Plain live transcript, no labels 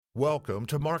Welcome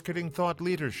to Marketing Thought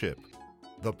Leadership,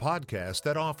 the podcast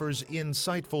that offers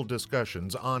insightful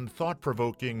discussions on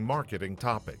thought-provoking marketing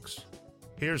topics.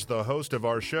 Here's the host of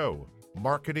our show,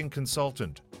 marketing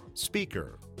consultant,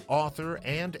 speaker, author,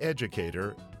 and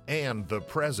educator, and the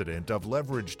president of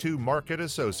Leverage 2 Market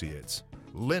Associates,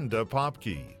 Linda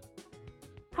Popke.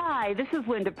 Hi, this is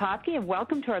Linda Popke, and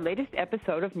welcome to our latest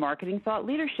episode of Marketing Thought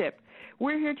Leadership.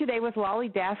 We're here today with Lolly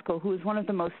Daskal, who is one of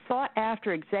the most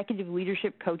sought-after executive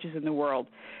leadership coaches in the world.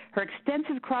 Her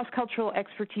extensive cross-cultural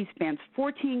expertise spans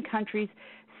 14 countries,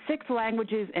 6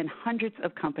 languages, and hundreds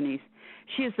of companies.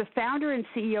 She is the founder and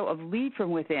CEO of Lead From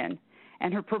Within,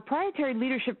 and her proprietary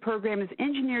leadership program is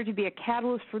engineered to be a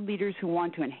catalyst for leaders who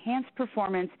want to enhance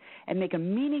performance and make a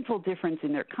meaningful difference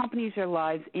in their companies, their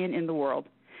lives, and in the world.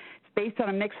 It's based on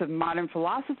a mix of modern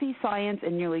philosophy, science,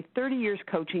 and nearly 30 years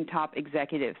coaching top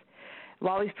executives.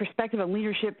 Lolly's perspective on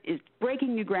leadership is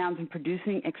breaking new grounds and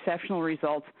producing exceptional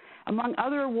results. Among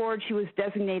other awards, she was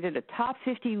designated a top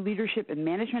 50 leadership and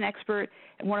management expert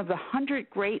and one of the 100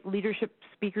 great leadership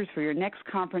speakers for your next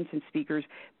conference and speakers,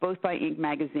 both by Inc.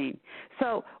 magazine.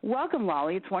 So welcome,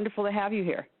 Lolly. It's wonderful to have you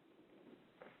here.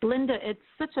 Linda, it's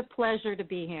such a pleasure to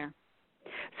be here.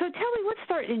 So tell me, let's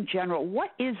start in general.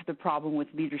 What is the problem with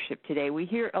leadership today? We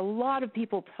hear a lot of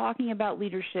people talking about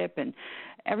leadership, and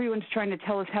everyone's trying to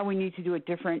tell us how we need to do it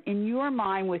different. In your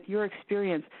mind, with your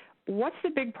experience, what's the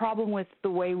big problem with the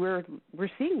way we're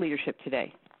seeing leadership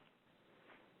today?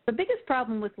 The biggest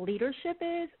problem with leadership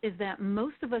is that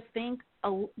most of us think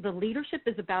the leadership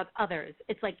is about others.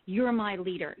 It's like, you're my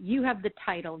leader. You have the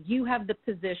title. You have the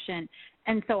position,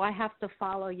 and so I have to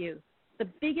follow you. The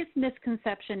biggest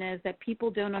misconception is that people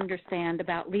don't understand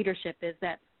about leadership is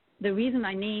that the reason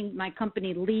I named my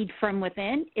company Lead From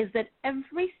Within is that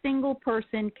every single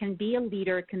person can be a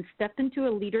leader, can step into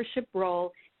a leadership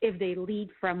role if they lead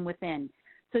from within.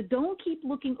 So don't keep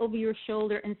looking over your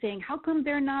shoulder and saying, how come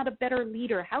they're not a better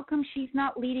leader? How come she's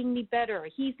not leading me better?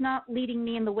 He's not leading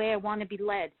me in the way I want to be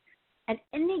led. At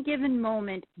any given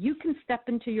moment, you can step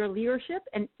into your leadership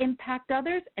and impact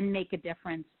others and make a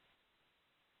difference.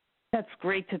 That's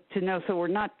great to know. So we're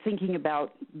not thinking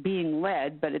about being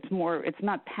led, but it's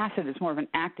not passive. It's more of an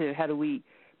active. How do we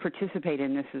participate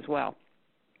in this as well?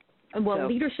 Well,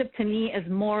 leadership to me is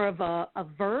more of a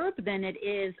verb than it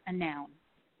is a noun.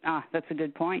 That's a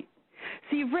good point.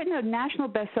 So you've written a national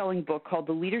best-selling book called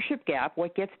The Leadership Gap,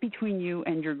 What Gets Between You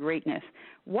and Your Greatness.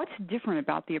 What's different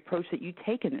about the approach that you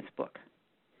take in this book?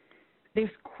 There's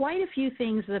quite a few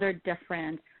things that are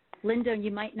different. Linda, you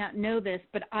might not know this,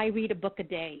 but I read a book a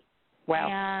day. Wow.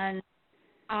 And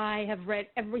I have read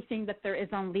everything that there is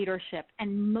on leadership.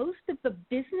 And most of the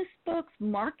business books,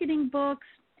 marketing books,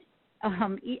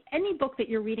 any book that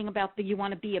you're reading about that you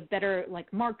want to be a better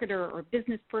marketer or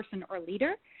business person or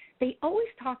leader, they always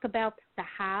talk about the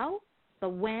how, the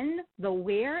when, the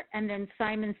where, and then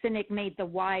Simon Sinek made the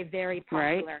why very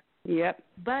popular. Right. Yep.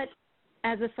 But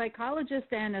as a psychologist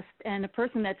and a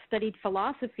person that studied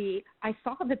philosophy, I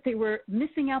saw that they were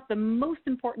missing out the most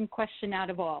important question out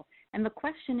of all. And the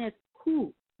question is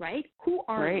who, right? Who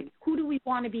are we? Who do we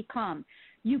want to become?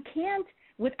 You can't,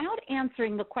 without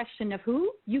answering the question of who,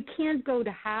 you can't go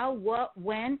to how, what,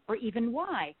 when, or even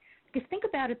why. Because think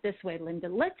about it this way, Linda.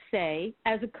 Let's say,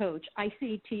 as a coach, I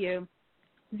say to you,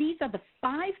 these are the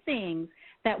 5 things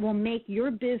that will make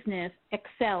your business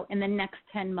excel in the next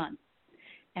 10 months.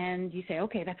 And you say,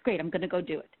 okay, that's great. I'm going to go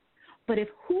do it. But if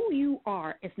who you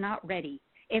are is not ready,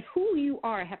 if who you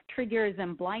are have triggers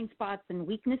and blind spots and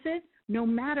weaknesses, no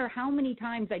matter how many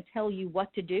times I tell you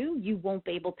what to do, you won't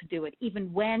be able to do it,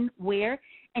 even when, where,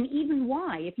 and even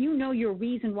why. If you know your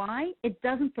reason why, it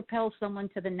doesn't propel someone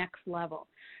to the next level.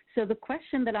 So the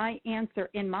question that I answer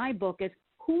in my book is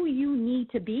who you need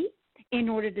to be in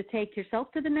order to take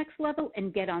yourself to the next level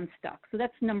and get unstuck. So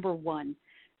that's number 1.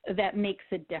 That makes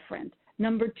it different.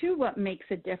 Number 2, what makes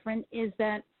it different is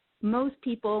that most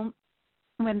people,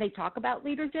 when they talk about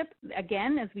leadership,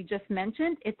 again, as we just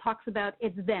mentioned, it talks about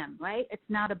it's them, right? It's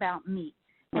not about me.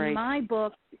 Right. And my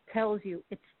book tells you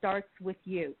it starts with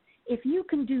you. If you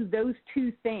can do those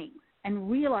 2 things and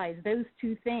realize those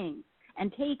 2 things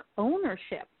and take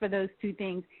ownership for those 2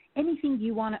 things, anything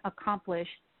you want to accomplish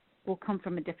will come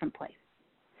from a different place.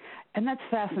 And that's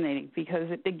fascinating because,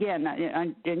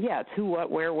 it's who, what,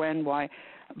 where, when, why,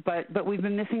 but we've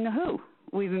been missing the who.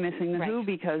 We've been missing the who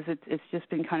because it's just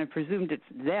been kind of presumed it's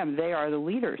them. They are the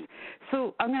leaders.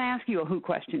 So I'm going to ask you a who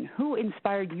question. Who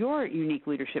inspired your unique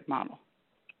leadership model?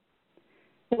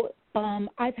 Well,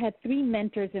 I've had 3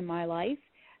 mentors in my life.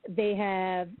 They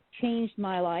have changed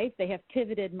my life. They have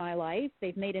pivoted my life.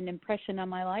 They've made an impression on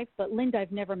my life. But, Linda,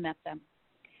 I've never met them.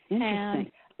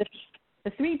 Interesting. And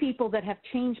The three people that have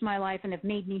changed my life and have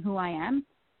made me who I am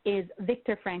is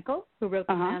Viktor Frankl, who wrote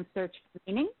The Man's Search for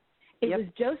Meaning. It was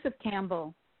Joseph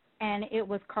Campbell, and it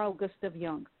was Carl Gustav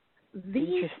Jung.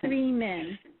 These three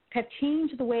men have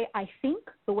changed the way I think,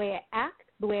 the way I act,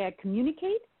 the way I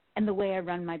communicate, and the way I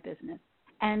run my business.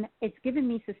 And it's given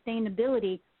me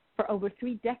sustainability for over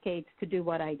 3 decades to do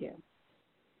what I do.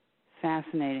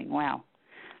 Fascinating. Wow.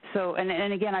 So,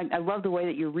 and again, I love the way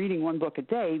that you're reading one book a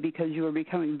day, because you are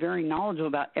becoming very knowledgeable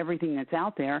about everything that's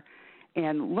out there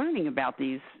and learning about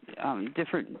these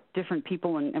different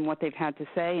people and what they've had to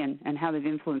say and how they've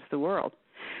influenced the world.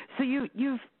 So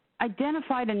you've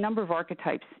identified a number of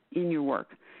archetypes in your work.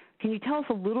 Can you tell us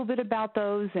a little bit about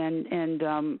those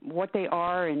and what they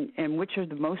are and which are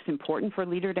the most important for a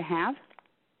leader to have?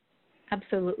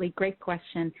 Absolutely. Great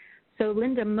question. So,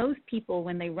 Linda, most people,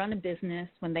 when they run a business,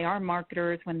 when they are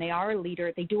marketers, when they are a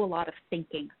leader, they do a lot of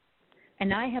thinking.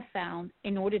 And I have found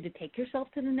in order to take yourself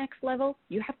to the next level,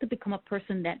 you have to become a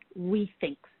person that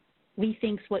rethinks.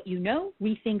 Rethinks what you know,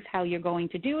 rethinks how you're going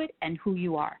to do it, and who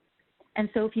you are. And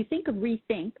so if you think of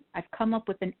rethink, I've come up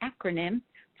with an acronym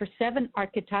for 7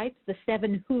 archetypes, the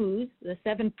 7 who's, the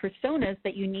 7 personas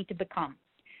that you need to become.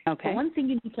 Okay. So one thing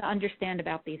you need to understand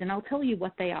about these, and I'll tell you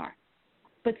what they are.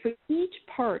 But for each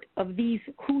part of these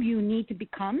who you need to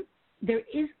become, there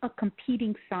is a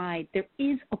competing side. There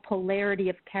is a polarity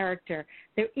of character.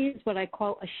 There is what I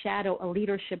call a shadow, a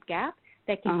leadership gap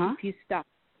that can keep you stuck.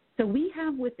 So we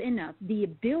have within us the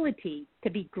ability to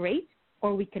be great,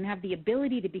 or we can have the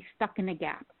ability to be stuck in a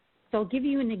gap. So I'll give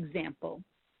you an example.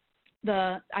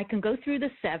 I can go through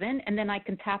the 7, and then I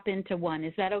can tap into 1.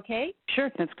 Is that okay? Sure,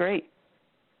 that's great.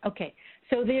 Okay.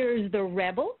 So there's the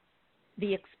rebel,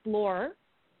 the explorer,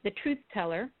 the truth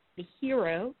teller, the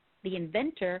hero, the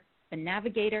inventor, the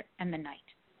navigator, and the knight.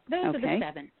 Those are the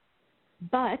 7.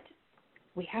 But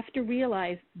we have to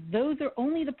realize those are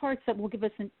only the parts that will give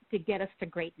us to get us to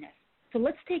greatness. So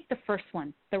let's take the first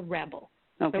one, the rebel.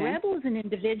 Okay. The rebel is an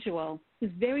individual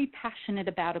who's very passionate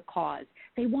about a cause.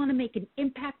 They want to make an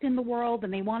impact in the world,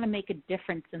 and they want to make a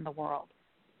difference in the world.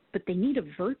 But they need a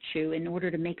virtue in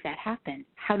order to make that happen.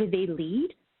 How do they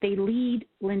lead? They lead,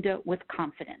 Linda, with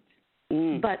confidence.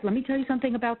 But let me tell you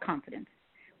something about confidence.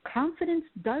 Confidence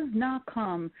does not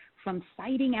come from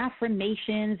citing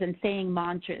affirmations and saying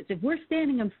mantras. If we're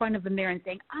standing in front of a mirror and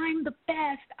saying, I'm the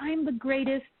best, I'm the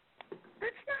greatest,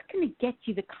 that's not going to get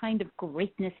you the kind of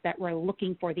greatness that we're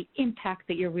looking for, the impact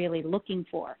that you're really looking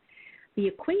for. The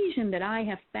equation that I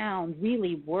have found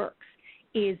really works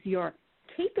is your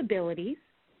capabilities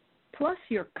plus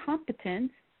your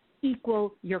competence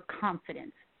equal your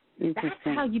confidence. That's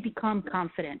how you become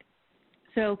confident.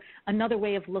 So another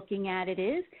way of looking at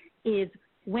it is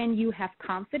when you have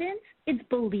confidence, it's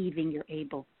believing you're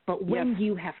able. But when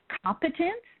you have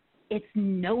competence, it's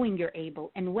knowing you're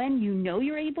able. And when you know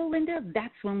you're able, Linda,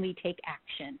 that's when we take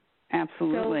action.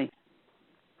 Absolutely.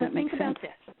 So think about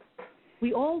this.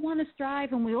 We all want to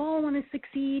strive, and we all want to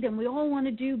succeed, and we all want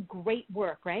to do great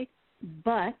work, right?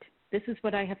 But this is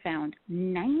what I have found.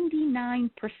 99%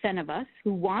 of us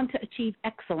who want to achieve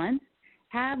excellence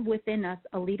have within us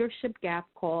a leadership gap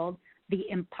called the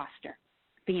imposter.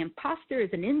 The imposter is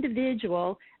an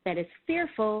individual that is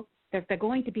fearful that they're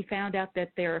going to be found out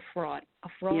that they're a fraud,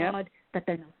 that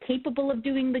they're not capable of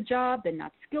doing the job, they're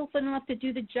not skillful enough to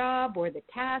do the job or the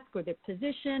task or their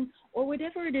position or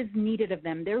whatever it is needed of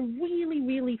them. They're really,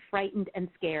 really frightened and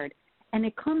scared, and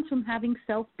it comes from having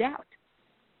self-doubt.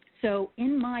 So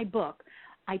in my book,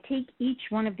 I take each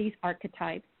one of these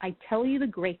archetypes, I tell you the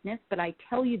greatness, but I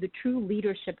tell you the true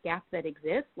leadership gap that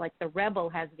exists, like the rebel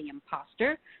has the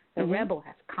imposter, the rebel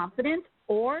has confidence,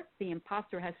 or the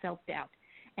imposter has self-doubt.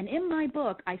 And in my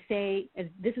book, I say,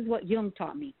 this is what Jung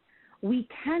taught me, we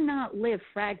cannot live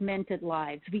fragmented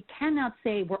lives. We cannot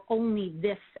say we're only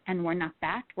this and we're not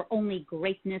that. We're only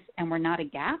greatness and we're not a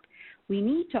gap. We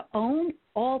need to own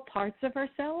all parts of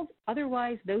ourselves.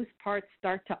 Otherwise, those parts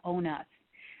start to own us.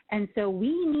 And so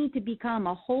we need to become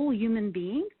a whole human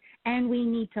being, and we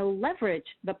need to leverage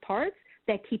the parts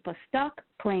that keep us stuck,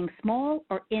 playing small,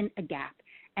 or in a gap.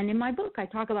 And in my book, I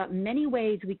talk about many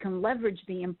ways we can leverage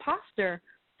the imposter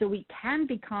so we can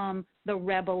become the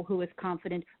rebel who is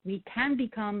confident. We can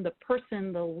become the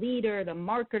person, the leader, the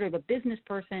marketer, the business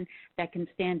person that can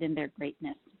stand in their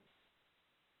greatness.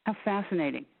 How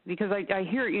fascinating. Because I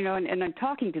hear, and I'm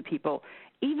talking to people,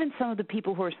 even some of the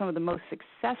people who are some of the most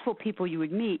successful people you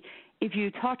would meet, if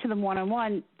you talk to them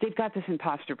one-on-one, they've got this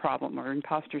imposter problem or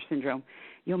imposter syndrome.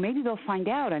 Maybe they'll find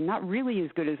out I'm not really as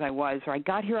good as I was, or I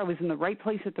got here, I was in the right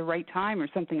place at the right time, or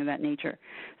something of that nature.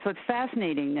 So it's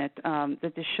fascinating that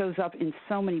this shows up in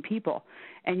so many people,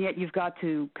 and yet you've got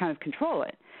to kind of control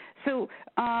it. So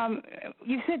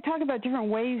you said talk about different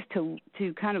ways to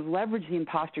kind of leverage the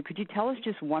imposter. Could you tell us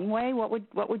just one way? What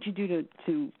would you do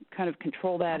to kind of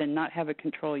control that and not have it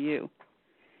control you?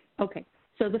 Okay.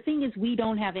 So the thing is, we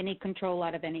don't have any control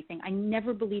out of anything. I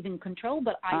never believe in control,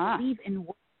 but I believe in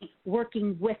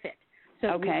working with it.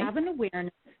 So we have an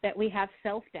awareness that we have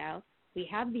self-doubt. We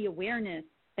have the awareness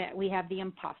that we have the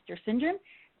imposter syndrome.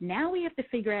 Now we have to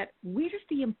figure out, where does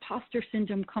the imposter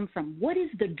syndrome come from? What is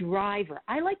the driver?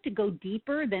 I like to go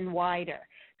deeper than wider.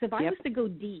 So if I was to go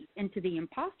deep into the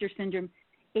imposter syndrome,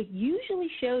 it usually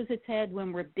shows its head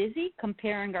when we're busy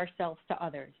comparing ourselves to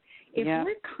others. If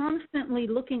we're constantly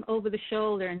looking over the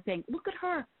shoulder and saying, look at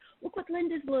her, look what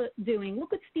Linda's doing,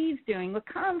 look what Steve's doing, we're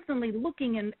constantly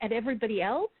looking at everybody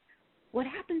else, what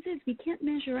happens is we can't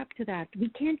measure up to that. We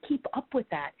can't keep up with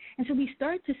that. And so we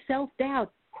start to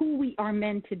self-doubt who we are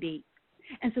meant to be.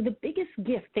 And so the biggest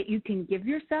gift that you can give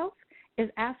yourself is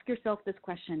ask yourself this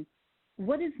question: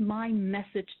 what is my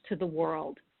message to the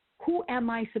world? Who am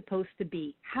I supposed to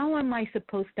be? How am I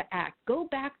supposed to act? Go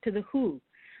back to the who,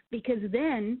 because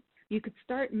then you could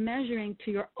start measuring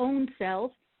to your own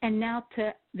self and now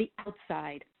to the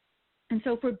outside. And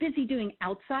so if we're busy doing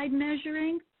outside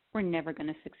measuring, we're never going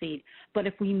to succeed. But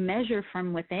if we measure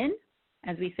from within,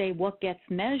 as we say, what gets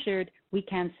measured, we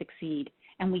can succeed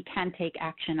and we can take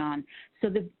action on. So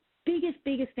the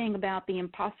biggest thing about the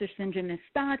imposter syndrome is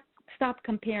stop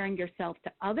comparing yourself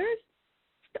to others.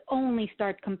 Only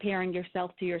start comparing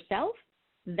yourself to yourself.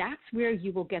 That's where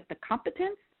you will get the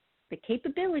competence, the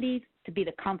capabilities to be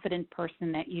the confident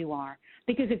person that you are.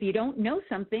 Because if you don't know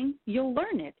something, you'll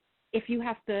learn it. If you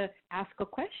have to ask a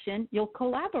question, you'll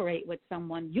collaborate with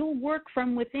someone. You'll work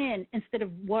from within instead of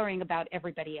worrying about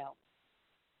everybody else.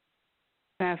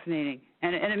 Fascinating.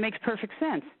 And it makes perfect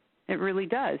sense. It really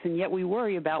does. And yet we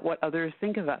worry about what others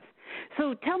think of us.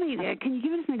 So tell me, can you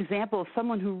give us an example of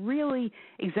someone who really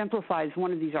exemplifies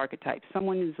one of these archetypes,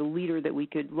 someone who's a leader that we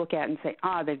could look at and say,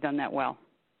 they've done that well?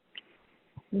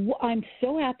 I'm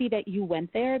so happy that you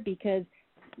went there, because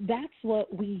that's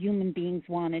what we human beings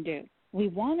want to do. We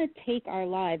want to take our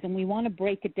lives and we want to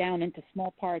break it down into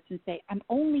small parts and say, I'm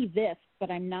only this,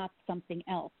 but I'm not something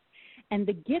else. And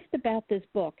the gift about this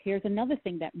book, here's another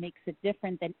thing that makes it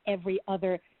different than every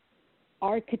other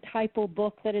archetypal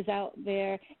book that is out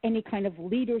there, any kind of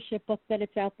leadership book that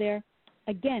it's out there.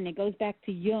 Again, it goes back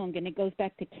to Jung and it goes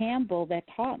back to Campbell that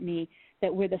taught me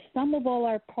that we're the sum of all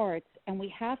our parts and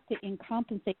we have to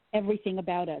encompass everything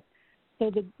about us.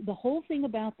 So the whole thing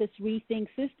about this Rethink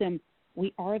system,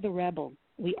 we are the rebel,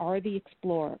 we are the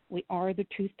explorer, we are the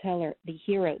truth teller, the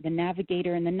hero, the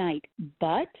navigator in the night,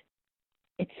 but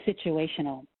it's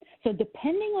situational. So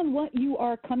depending on what you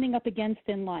are coming up against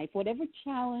in life, whatever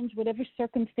challenge, whatever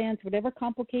circumstance, whatever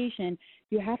complication,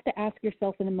 you have to ask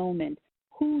yourself in a moment,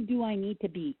 who do I need to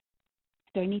be?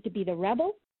 Do I need to be the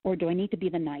rebel or do I need to be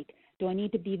the knight? Do I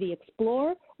need to be the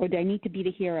explorer or do I need to be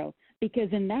the hero? Because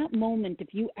in that moment,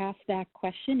 if you ask that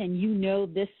question and you know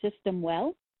this system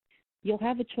well, you'll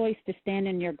have a choice to stand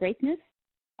in your greatness.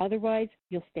 Otherwise,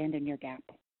 you'll stand in your gap.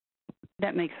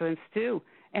 That makes sense, too.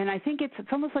 And I think it's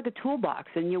almost like a toolbox.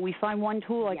 And we find one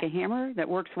tool like a hammer that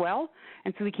works well,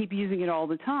 and so we keep using it all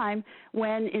the time.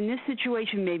 When in this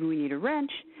situation, maybe we need a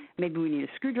wrench, maybe we need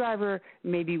a screwdriver,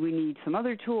 maybe we need some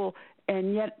other tool,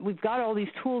 and yet we've got all these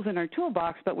tools in our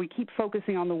toolbox, but we keep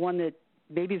focusing on the one that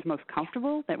maybe is most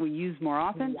comfortable, that we use more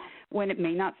often, when it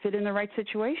may not fit in the right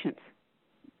situations.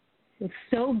 It's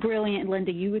so brilliant,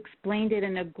 Linda. You explained it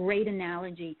in a great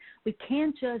analogy. We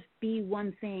can't just be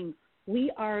one thing.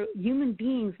 We are human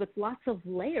beings with lots of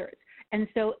layers. And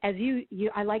so as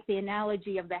I like the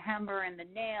analogy of the hammer and the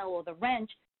nail or the wrench,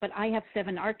 but I have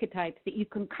 7 archetypes that you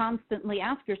can constantly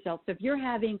ask yourself. So if you're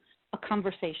having a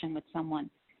conversation with someone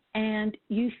and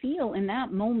you feel in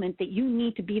that moment that you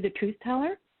need to be the truth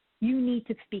teller, you need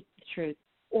to speak the truth.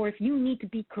 Or if you need to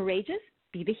be courageous,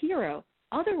 be the hero.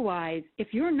 Otherwise,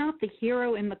 if you're not the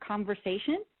hero in the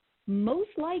conversation, most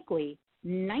likely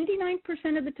 99%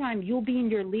 of the time, you'll be in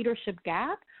your leadership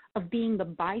gap of being the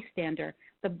bystander.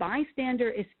 The bystander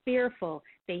is fearful.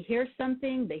 They hear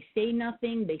something, they say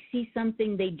nothing, they see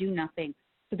something, they do nothing.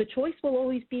 So the choice will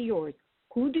always be yours.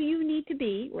 Who do you need to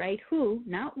be, right? Who,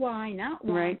 not why, not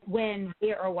when, when,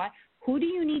 where, or what. Who do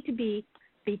you need to be?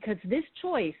 Because this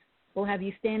choice will have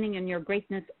you standing in your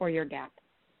greatness or your gap.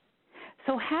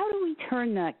 So how do we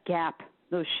turn that gap,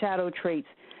 those shadow traits,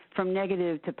 from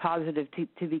negative to positive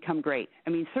to become great? I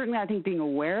mean, certainly I think being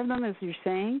aware of them, as you're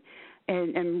saying,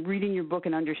 and reading your book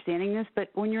and understanding this, but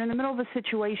when you're in the middle of a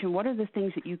situation, what are the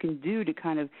things that you can do to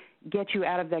kind of get you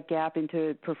out of that gap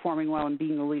into performing well and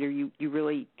being the leader you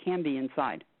really can be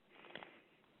inside?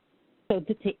 So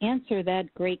to answer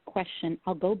that great question,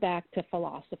 I'll go back to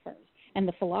philosophers. And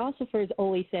the philosophers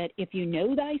always said, if you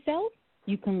know thyself,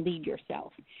 you can lead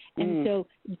yourself. And so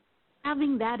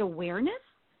having that awareness,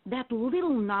 that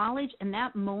little knowledge and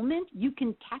that moment, you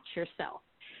can catch yourself.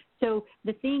 So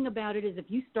the thing about it is if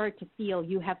you start to feel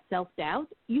you have self-doubt,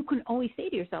 you can always say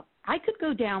to yourself, I could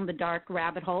go down the dark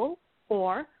rabbit hole,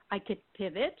 or I could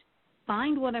pivot,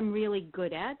 find what I'm really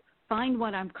good at, find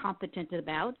what I'm competent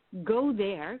about, go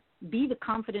there, be the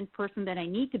confident person that I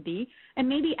need to be, and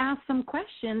maybe ask some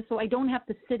questions so I don't have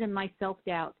to sit in my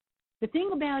self-doubt. The thing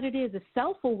about it is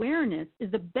self-awareness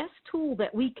is the best tool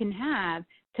that we can have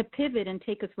to pivot and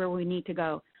take us where we need to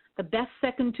go. The best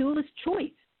second tool is choice.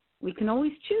 We can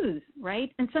always choose,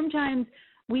 right? And sometimes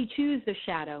we choose the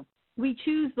shadow. We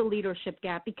choose the leadership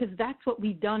gap because that's what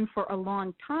we've done for a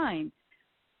long time.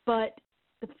 But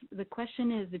the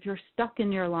question is, if you're stuck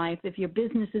in your life, if your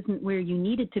business isn't where you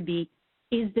need it to be,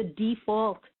 is the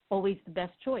default always the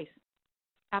best choice?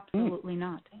 Absolutely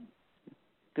not.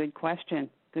 Good question.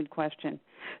 Good question.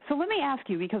 So let me ask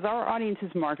you, because our audience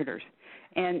is marketers,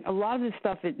 and a lot of this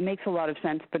stuff, it makes a lot of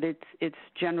sense, but it's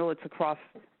general. It's across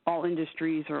all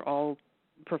industries or all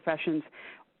professions.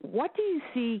 What do you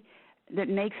see that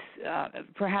makes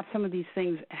perhaps some of these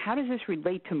things, how does this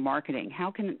relate to marketing?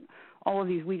 How can all of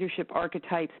these leadership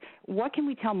archetypes, what can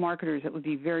we tell marketers that would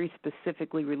be very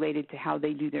specifically related to how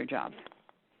they do their jobs?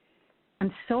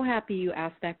 I'm so happy you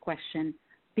asked that question,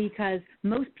 because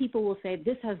most people will say,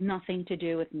 this has nothing to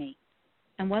do with me.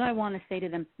 And what I want to say to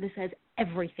them, this has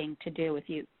everything to do with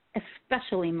you,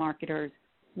 especially marketers.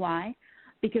 Why?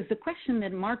 Because the question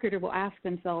that a marketer will ask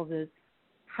themselves is,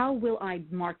 how will I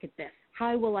market this?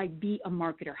 How will I be a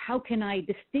marketer? How can I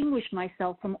distinguish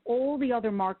myself from all the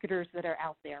other marketers that are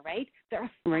out there, right? There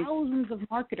are thousands of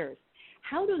marketers.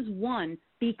 How does one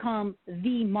become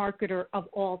the marketer of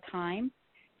all time?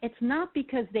 It's not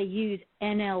because they use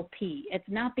NLP. It's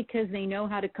not because they know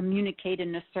how to communicate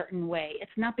in a certain way.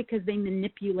 It's not because they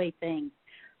manipulate things.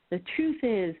 The truth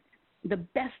is, the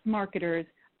best marketers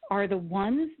are the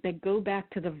ones that go back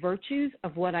to the virtues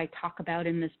of what I talk about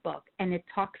in this book. And it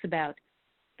talks about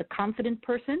the confident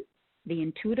person, the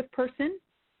intuitive person,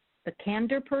 the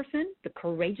candor person, the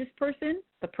courageous person,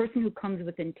 the person who comes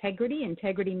with integrity.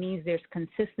 Integrity means there's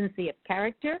consistency of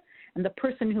character, and the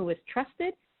person who is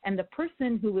trusted, and the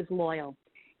person who is loyal.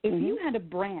 If you had a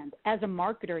brand as a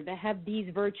marketer that had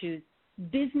these virtues,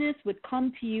 business would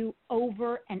come to you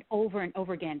over and over and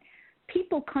over again.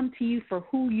 People come to you for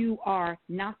who you are,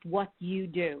 not what you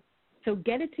do. So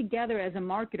get it together as a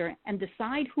marketer and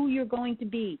decide who you're going to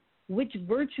be. Which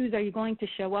virtues are you going to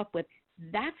show up with?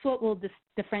 That's what will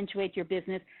differentiate your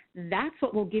business. That's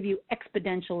what will give you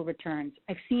exponential returns.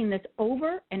 I've seen this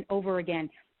over and over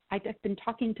again. I've been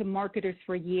talking to marketers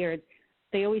for years.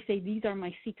 They always say, these are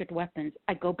my secret weapons.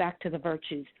 I go back to the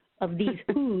virtues of these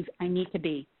whos I need to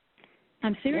be.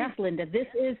 I'm serious, Linda. This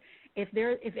is,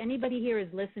 if anybody here is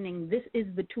listening, this is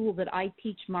the tool that I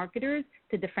teach marketers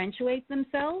to differentiate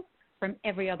themselves from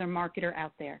every other marketer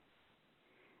out there.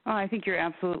 Oh, I think you're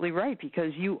absolutely right,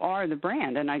 because you are the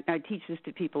brand, and I teach this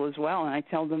to people as well, and I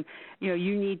tell them,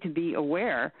 you need to be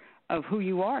aware of who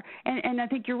you are. And I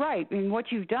think you're right. I mean, what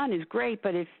you've done is great,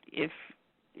 but if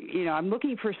I'm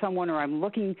looking for someone, or I'm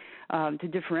looking to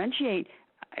differentiate,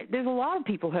 there's a lot of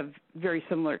people have very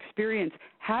similar experience.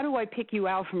 How do I pick you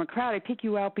out from a crowd? I pick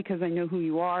you out because I know who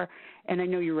you are, and I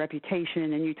know your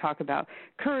reputation, and you talk about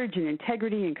courage and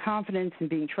integrity and confidence and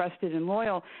being trusted and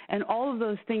loyal, and all of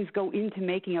those things go into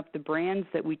making up the brands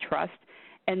that we trust,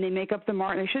 and they make up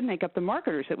they should make up the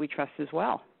marketers that we trust as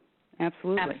well.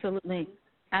 Absolutely.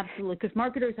 Absolutely, because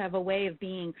marketers have a way of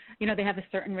being, they have a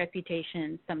certain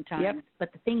reputation sometimes.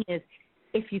 But the thing is,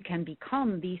 if you can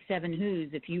become these 7 whos,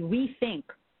 if you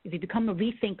become a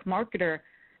rethink marketer,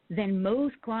 then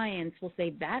most clients will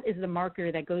say that is the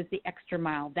marketer that goes the extra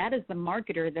mile. That is the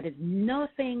marketer that is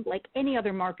nothing like any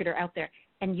other marketer out there.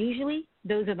 And usually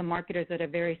those are the marketers that are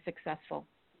very successful.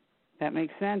 That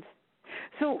makes sense.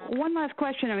 So one last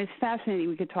question. I mean, it's fascinating.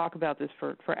 We could talk about this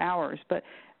for hours, but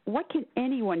what can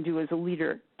anyone do as a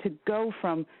leader to go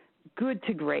from good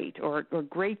to great, or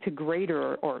great to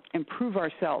greater, or improve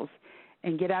ourselves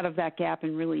and get out of that gap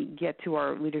and really get to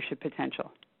our leadership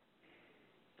potential?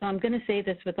 So I'm going to say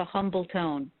this with a humble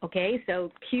tone, okay?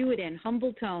 So cue it in,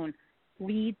 humble tone,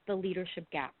 read The Leadership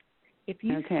Gap. If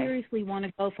you seriously want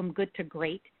to go from good to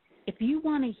great, if you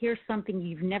want to hear something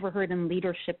you've never heard in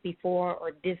leadership before,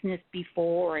 or business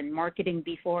before, or in marketing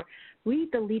before, read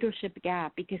The Leadership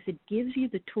Gap, because it gives you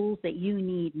the tools that you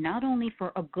need not only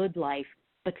for a good life,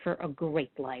 but for a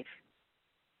great life.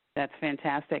 That's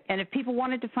fantastic. And if people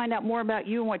wanted to find out more about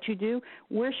you and what you do,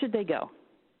 where should they go?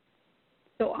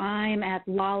 So I'm at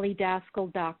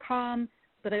lollydaskal.com,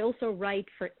 but I also write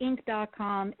for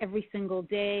Inc.com every single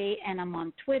day, and I'm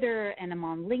on Twitter, and I'm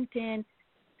on LinkedIn.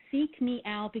 Seek me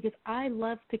out because I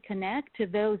love to connect to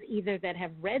those either that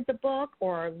have read the book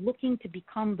or are looking to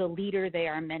become the leader they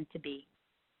are meant to be.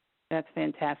 That's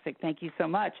fantastic. Thank you so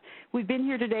much. We've been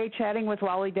here today chatting with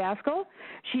Lolly Daskal.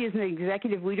 She is an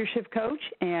executive leadership coach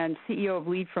and CEO of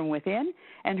Lead From Within,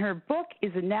 and her book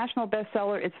is a national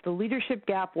bestseller. It's The Leadership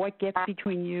Gap, What Gets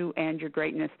Between You and Your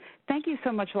Greatness. Thank you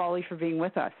so much, Lolly, for being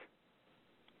with us.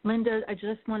 Linda, I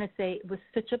just want to say it was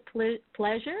such a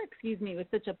pleasure. It was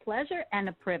such a pleasure and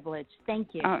a privilege. Thank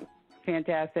you. Oh,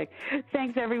 fantastic.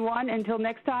 Thanks, everyone. Until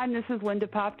next time, this is Linda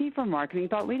Popke for Marketing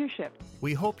Thought Leadership.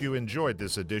 We hope you enjoyed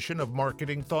this edition of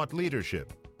Marketing Thought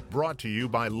Leadership, brought to you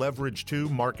by Leverage 2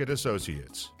 Market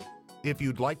Associates. If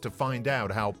you'd like to find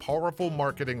out how powerful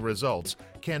marketing results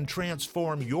can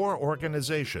transform your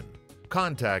organization,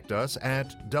 contact us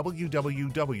at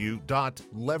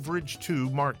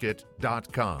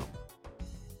www.leverage2market.com.